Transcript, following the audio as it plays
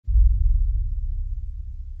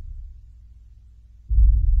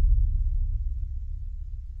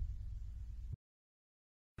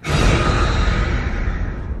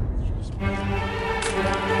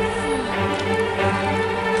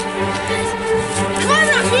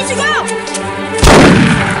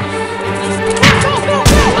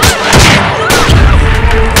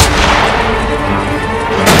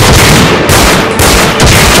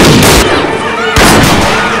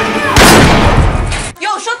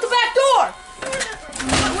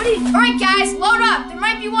Alright guys, load up. There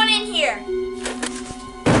might be one in here.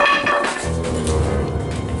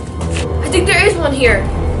 I think there is one here.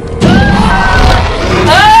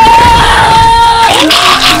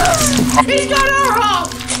 He's got Arham!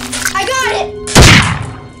 I got it!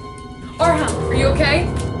 Arham, are you okay?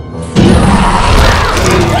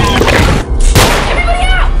 Everybody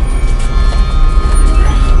out!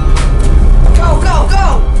 Go, go,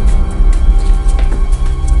 go!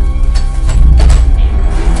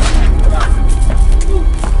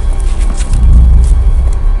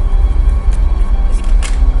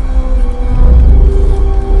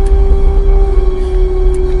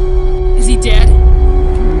 Is he dead?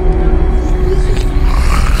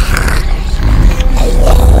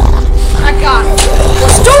 I got it.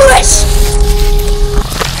 Let's do this!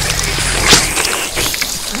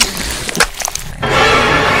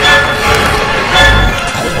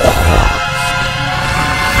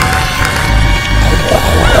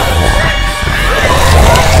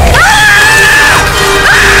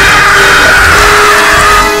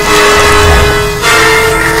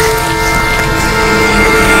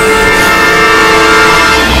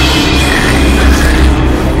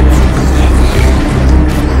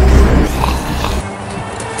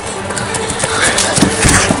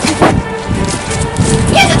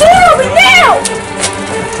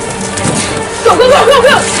 Go, go, go, go,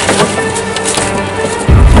 go!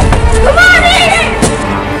 Come on, Aiden!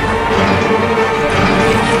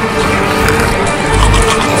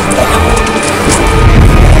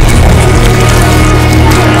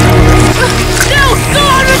 No! Go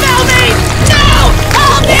on without me! No!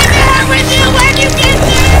 I'll be there with you when you get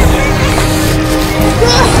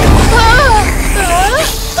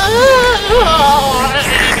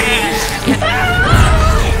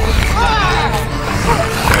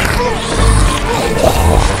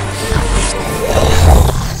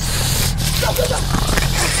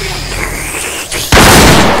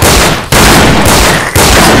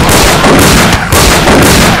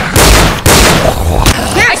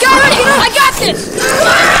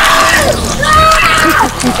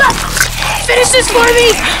Finish this for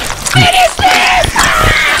me! Finish this!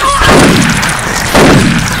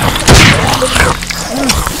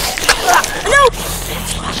 No!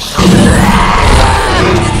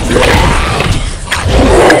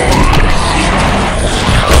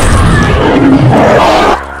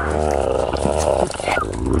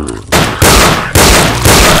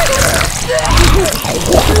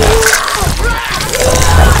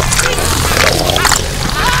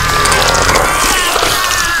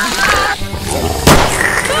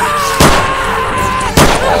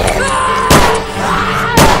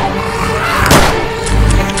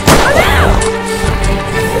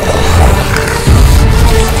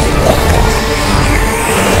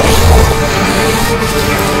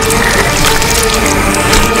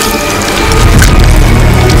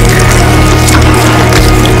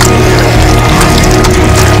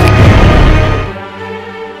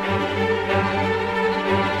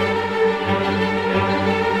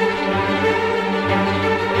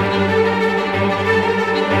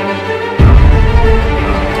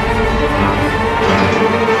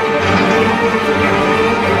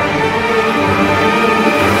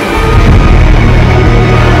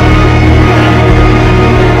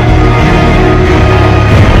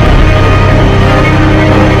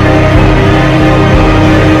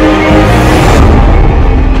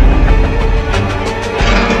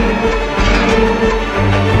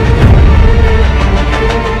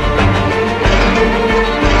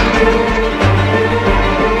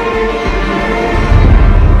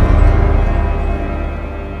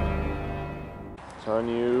 It's on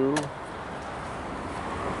you.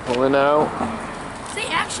 Pulling out. Say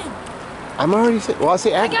action. I'm already saying. Well, I'll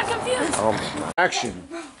say I action. got confused. Action.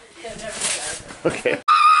 Okay.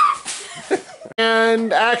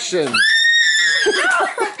 And action. Do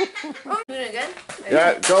it again?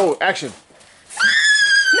 Yeah, go. Action.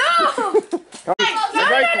 No! Come. No, no,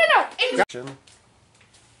 no, no, no. Action.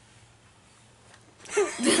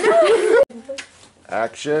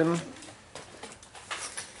 Action.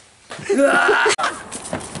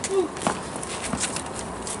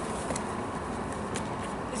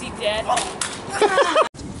 Is he dead?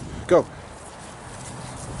 Go.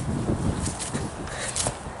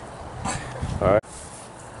 All right.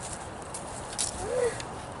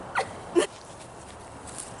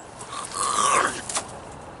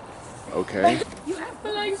 Okay. You have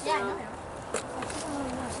to like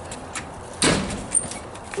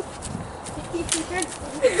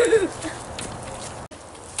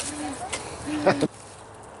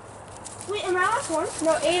Wait, am I last one?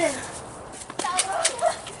 No, Aiden.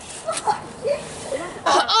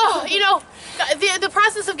 oh, you know, the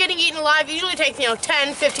process of getting eaten alive usually takes,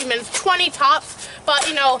 10, 15 minutes, 20 tops. But,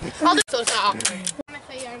 I'll do so it's not awkward.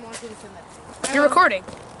 You're recording.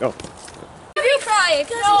 Go. You crying.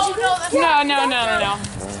 No.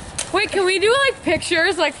 Wait, can we do like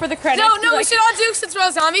pictures like for the credits? No, we should all do since we're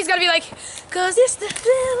all zombies. Gotta be like, 'cause it's the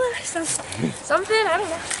something. I don't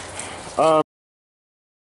know.